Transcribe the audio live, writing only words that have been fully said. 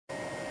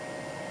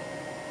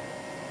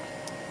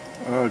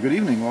Good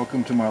evening,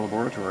 welcome to my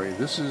laboratory.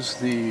 This is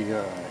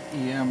the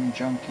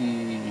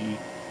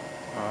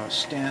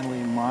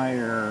EMJunkie-Stan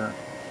Meyer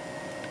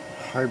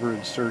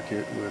hybrid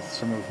circuit with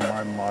some of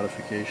my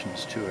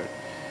modifications to it.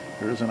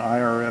 There's an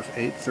IRF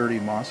 830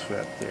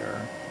 MOSFET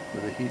there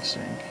with a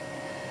heatsink.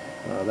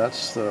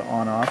 That's the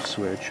on-off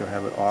switch. I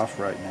have it off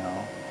right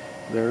now.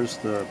 There's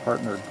the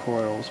partnered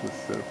coils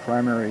with the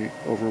primary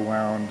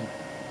overwound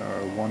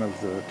one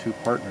of the two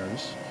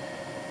partners.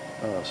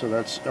 So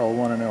that's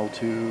L1 and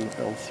L2,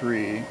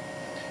 L3.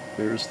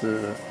 There's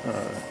the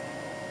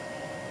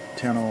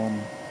 10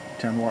 ohm,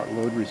 10 watt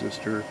load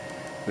resistor.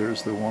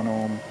 There's the 1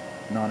 ohm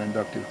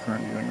non-inductive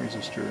current viewing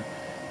resistor.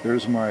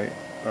 There's my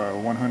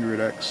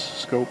 100X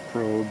scope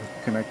probe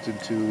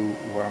connected to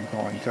what I'm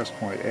calling test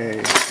point A.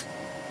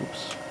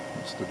 Oops,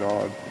 that's the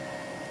dog.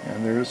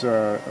 And there's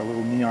a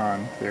little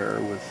neon there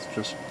with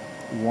just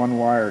one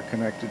wire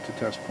connected to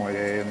test point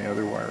A and the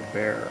other wire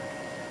bare.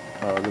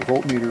 The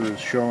voltmeter is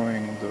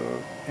showing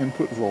the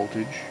input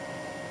voltage.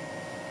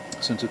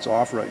 Since it's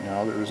off right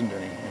now, there isn't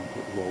any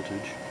input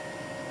voltage.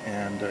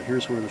 And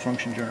here's where the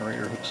function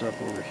generator hooks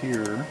up over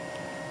here.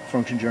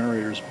 Function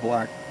generator's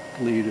black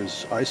lead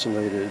is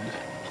isolated,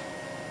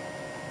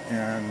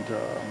 and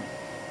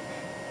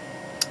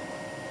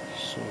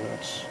so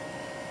that's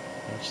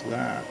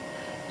that.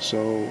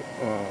 So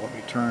let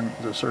me turn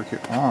the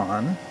circuit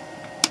on.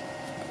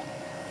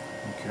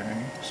 Okay,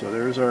 so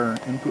there's our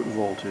input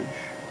voltage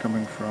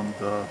coming from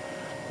the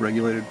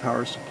regulated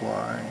power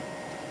supply.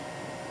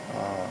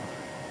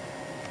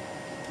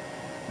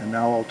 And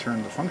now I'll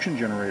turn the function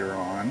generator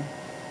on.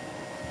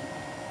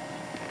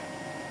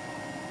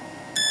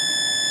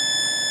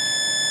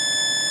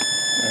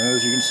 And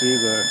as you can see,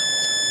 the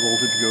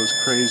voltage goes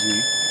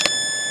crazy.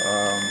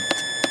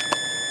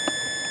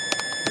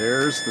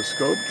 There's the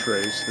scope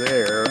trace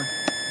there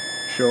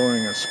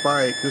showing a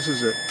spike. This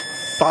is at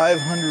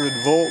 500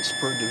 volts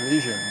per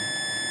division.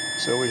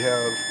 So we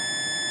have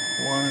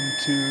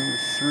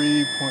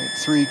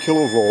 3.3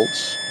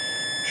 kilovolts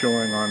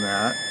showing on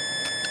that.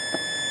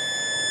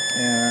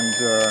 And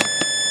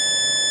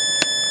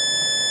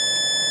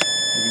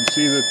you can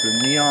see that the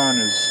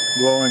neon is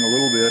glowing a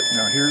little bit.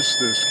 Now here's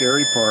the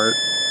scary part.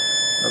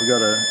 I've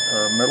got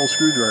a metal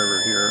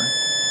screwdriver here.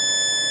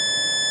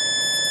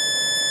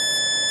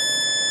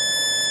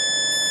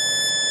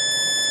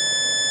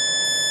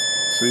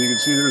 So you can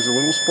see there's a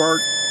little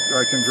spark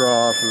I can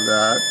draw off of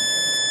that.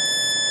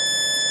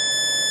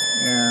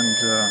 And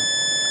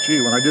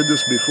gee, when I did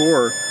this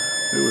before,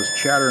 it was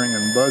chattering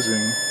and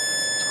buzzing.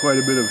 It's quite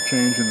a bit of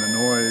change in the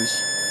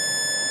noise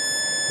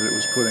that it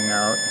was putting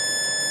out.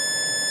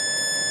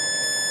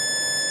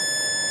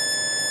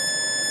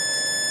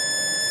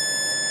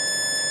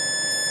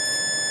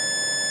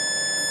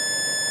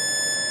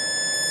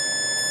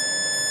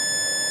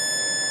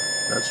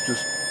 That's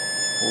just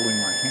holding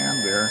my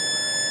hand there.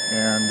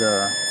 And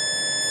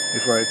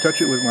if I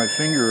touch it with my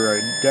finger,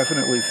 I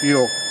definitely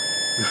feel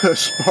the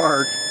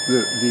spark,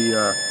 the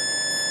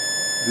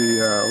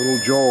little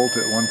jolt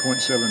at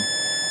 1.7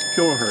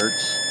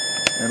 kilohertz.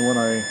 And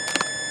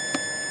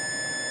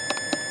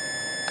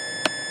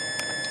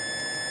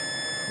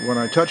when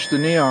I touch the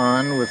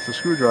neon with the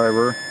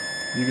screwdriver,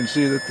 you can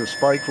see that the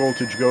spike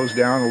voltage goes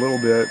down a little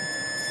bit,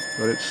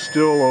 but it's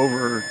still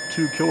over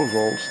 2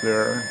 kilovolts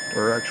there,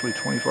 or actually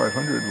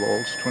 2500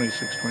 volts,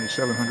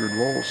 2700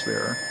 volts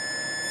there.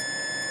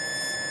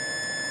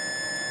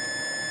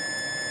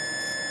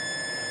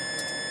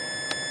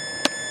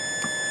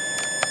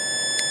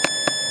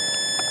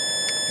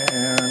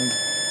 And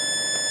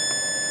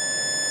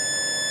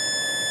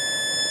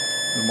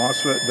the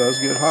MOSFET does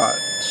get hot,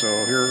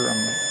 so here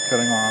I'm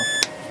cutting off.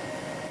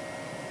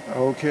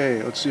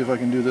 Okay, let's see if I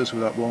can do this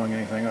without blowing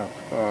anything up.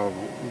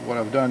 What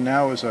I've done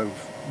now is I've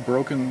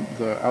broken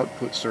the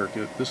output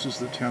circuit. This is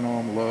the 10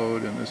 ohm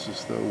load and this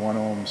is the 1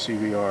 ohm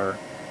CVR,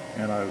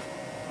 and I've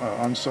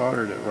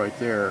unsoldered it right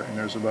there, and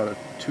there's about a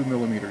 2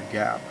 millimeter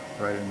gap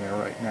right in there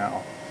right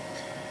now.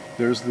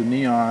 There's the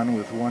neon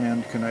with one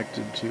end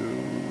connected to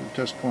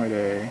test point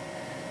A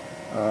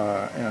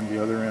and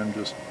the other end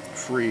just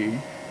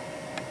free.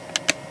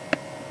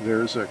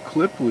 There's a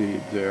clip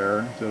lead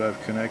there that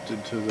I've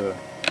connected to the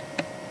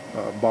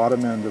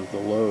bottom end of the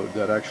load.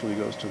 That actually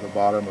goes to the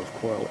bottom of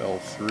coil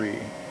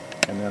L3.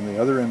 And then the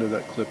other end of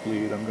that clip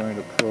lead I'm going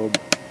to probe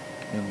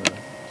in the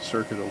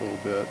circuit a little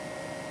bit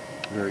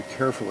very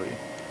carefully.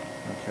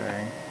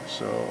 Okay,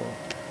 so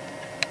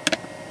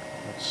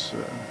let's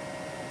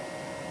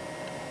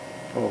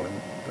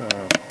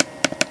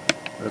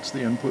that's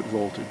the input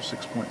voltage,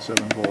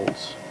 6.7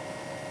 volts,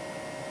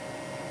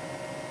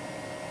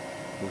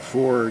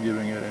 before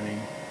giving it any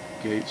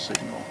gate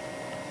signal.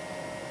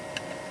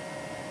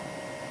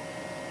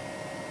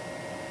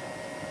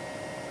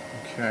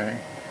 Okay,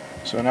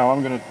 so now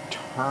I'm going to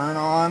turn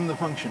on the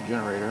function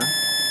generator.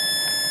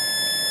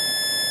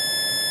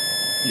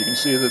 You can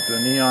see that the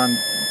neon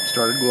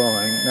started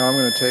glowing. Now I'm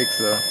going to take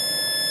the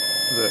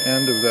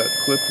end of that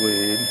clip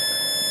lead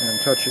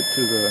and touch it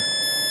to the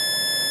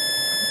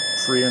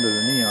free end of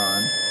the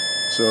neon.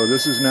 So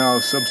this is now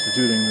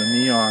substituting the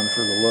neon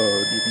for the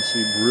load. You can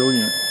see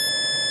brilliant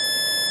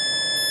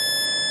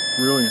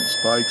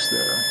spikes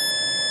there,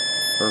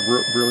 or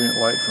brilliant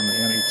light from the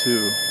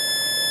NE2.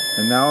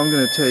 And now I'm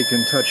going to take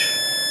and touch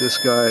this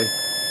guy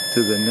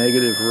to the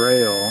negative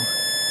rail,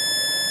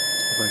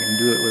 if I can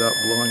do it without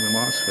blowing the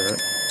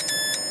MOSFET.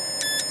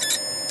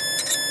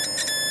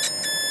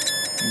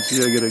 You can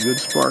see I get a good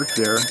spark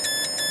there,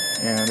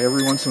 and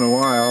every once in a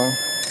while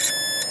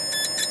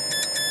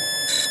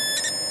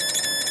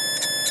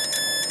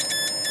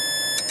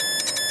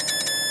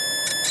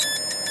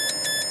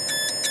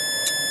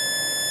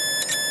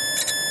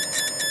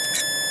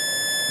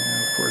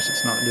of course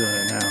it's not doing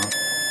it now.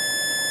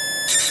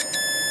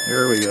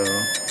 There we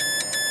go.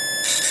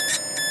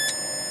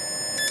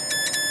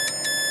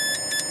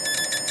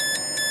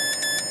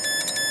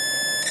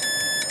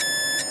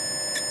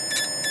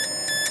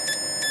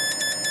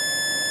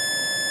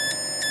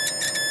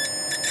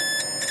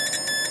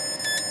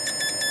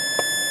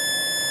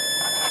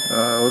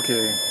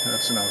 Okay,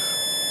 that's enough.